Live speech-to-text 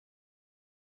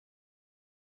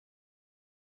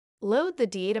Load the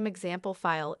DIAdem example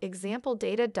file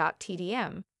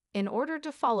example-data.tdm in order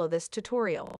to follow this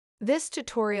tutorial. This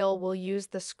tutorial will use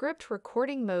the script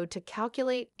recording mode to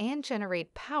calculate and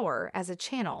generate power as a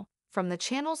channel from the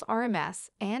channel's RMS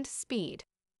and speed.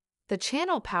 The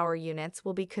channel power units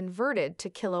will be converted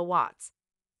to kilowatts,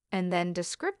 and then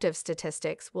descriptive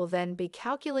statistics will then be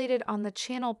calculated on the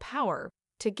channel power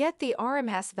to get the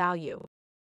RMS value.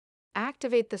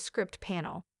 Activate the script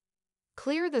panel.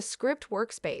 Clear the script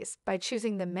workspace by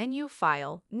choosing the menu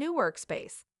File, New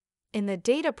Workspace. In the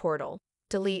Data portal,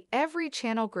 delete every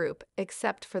channel group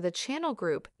except for the channel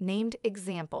group named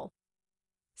Example.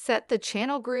 Set the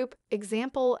channel group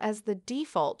Example as the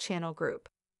default channel group.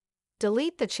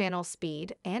 Delete the channel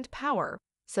speed and power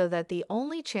so that the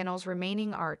only channels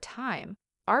remaining are time,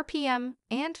 RPM,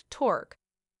 and torque.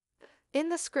 In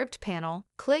the script panel,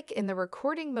 click in the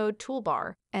Recording Mode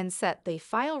toolbar and set the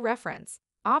File Reference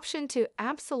option to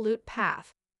Absolute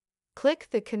Path. Click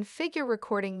the Configure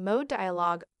Recording Mode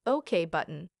dialog OK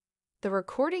button. The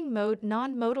Recording Mode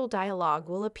non-modal dialog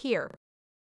will appear.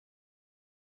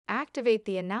 Activate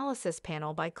the Analysis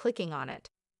panel by clicking on it.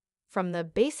 From the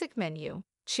Basic menu,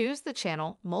 choose the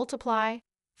channel Multiply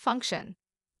function.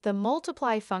 The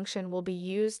Multiply function will be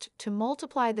used to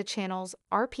multiply the channel's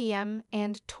RPM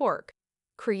and torque,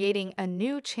 creating a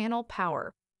new channel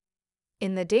power.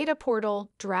 In the Data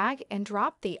portal, drag and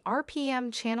drop the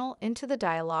RPM channel into the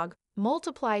dialog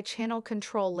Multiply channel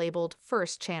control labeled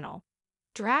First Channel.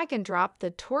 Drag and drop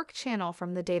the torque channel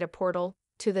from the Data portal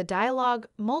to the dialog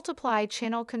Multiply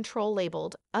channel control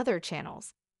labeled Other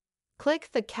Channels. Click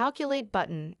the Calculate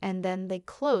button and then the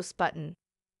Close button.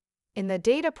 In the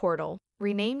Data portal,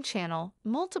 rename channel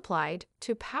Multiplied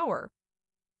to Power.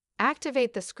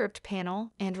 Activate the script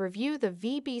panel and review the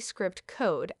VB script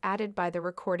code added by the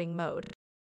recording mode.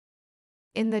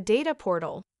 In the Data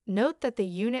portal, note that the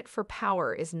unit for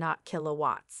power is not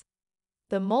kilowatts.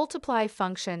 The multiply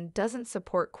function doesn't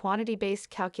support quantity-based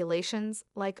calculations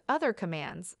like other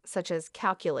commands, such as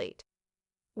calculate.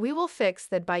 We will fix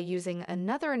that by using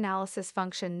another analysis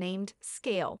function named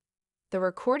scale. The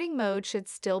recording mode should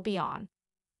still be on.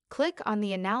 Click on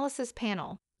the Analysis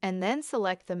panel and then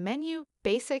select the menu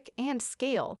Basic and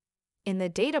Scale. In the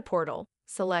Data portal,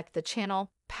 select the channel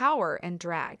Power and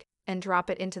drag and drop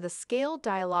it into the Scale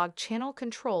dialog channel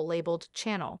control labeled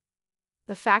Channel.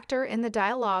 The factor in the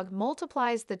dialog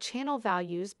multiplies the channel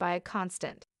values by a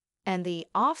constant, and the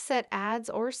offset adds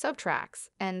or subtracts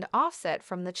an offset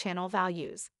from the channel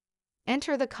values.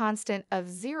 Enter the constant of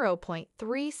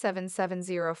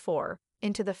 0.37704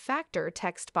 into the factor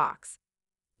text box.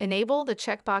 Enable the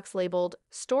checkbox labeled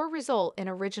Store Result in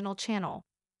Original Channel.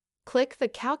 Click the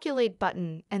Calculate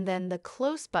button and then the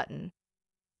Close button.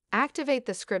 Activate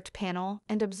the script panel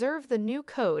and observe the new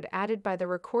code added by the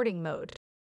recording mode.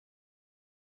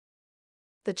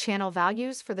 The channel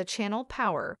values for the channel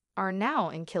power are now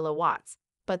in kilowatts,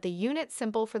 but the unit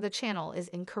symbol for the channel is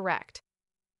incorrect.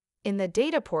 In the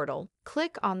Data portal,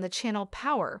 click on the channel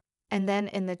power, and then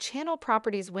in the Channel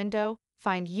Properties window,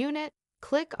 find Unit,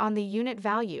 click on the unit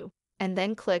value, and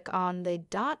then click on the ...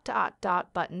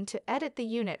 button to edit the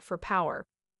unit for power.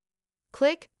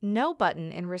 Click No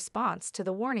button in response to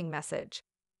the warning message.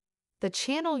 The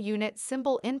Channel Unit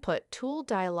Symbol Input tool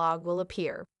dialog will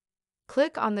appear.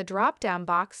 Click on the drop-down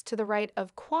box to the right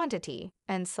of Quantity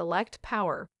and select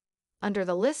Power. Under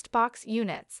the list box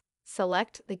Units,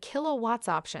 select the Kilowatts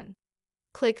option.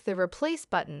 Click the Replace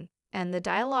button, and the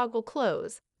dialog will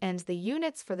close, and the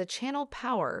units for the channel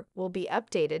power will be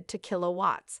updated to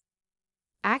kilowatts.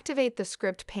 Activate the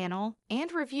script panel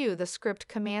and review the script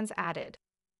commands added.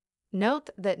 Note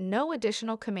that no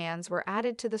additional commands were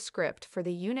added to the script for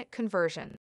the unit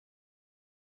conversion.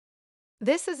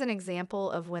 This is an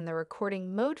example of when the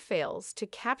recording mode fails to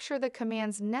capture the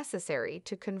commands necessary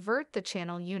to convert the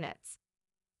channel units.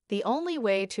 The only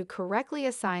way to correctly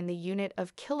assign the unit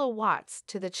of kilowatts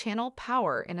to the channel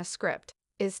power in a script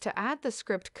is to add the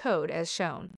script code as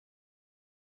shown.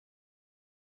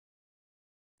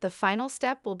 The final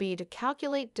step will be to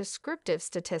calculate descriptive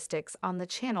statistics on the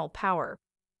channel power.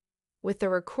 With the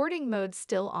recording mode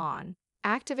still on,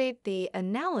 activate the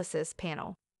Analysis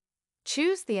panel.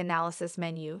 Choose the Analysis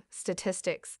menu,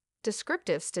 Statistics,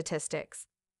 Descriptive Statistics.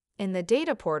 In the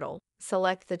Data portal,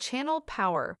 select the channel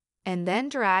power, and then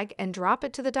drag and drop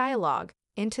it to the dialog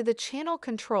into the channel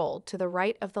control to the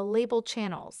right of the label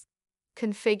channels.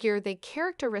 Configure the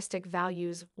Characteristic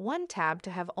Values 1 tab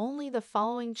to have only the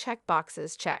following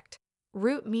checkboxes checked.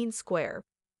 Root mean square.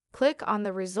 Click on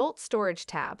the Result Storage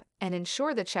tab and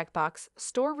ensure the checkbox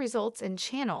Store Results in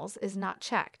Channels is not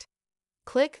checked.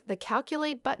 Click the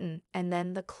Calculate button and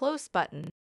then the Close button.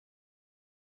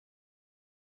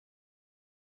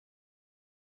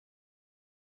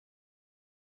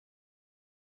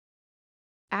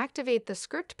 activate the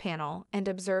script panel and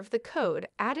observe the code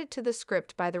added to the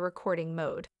script by the recording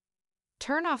mode.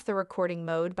 Turn off the recording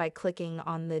mode by clicking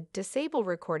on the Disable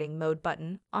Recording Mode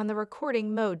button on the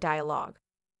Recording Mode dialog.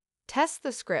 Test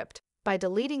the script by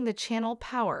deleting the channel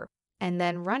power and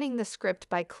then running the script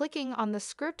by clicking on the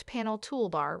Script Panel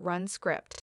toolbar Run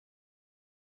Script.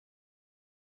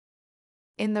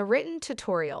 In the written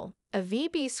tutorial, a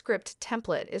VB script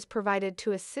template is provided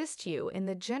to assist you in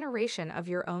the generation of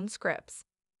your own scripts.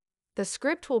 The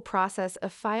script will process a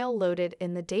file loaded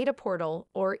in the data portal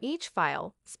or each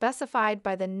file specified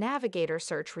by the navigator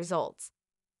search results.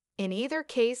 In either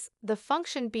case, the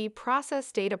function B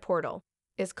process data portal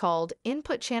is called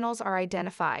input channels are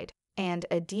identified and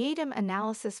a DIAdem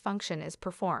analysis function is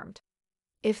performed.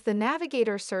 If the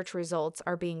navigator search results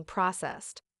are being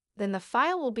processed, then the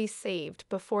file will be saved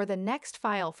before the next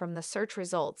file from the search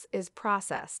results is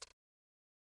processed.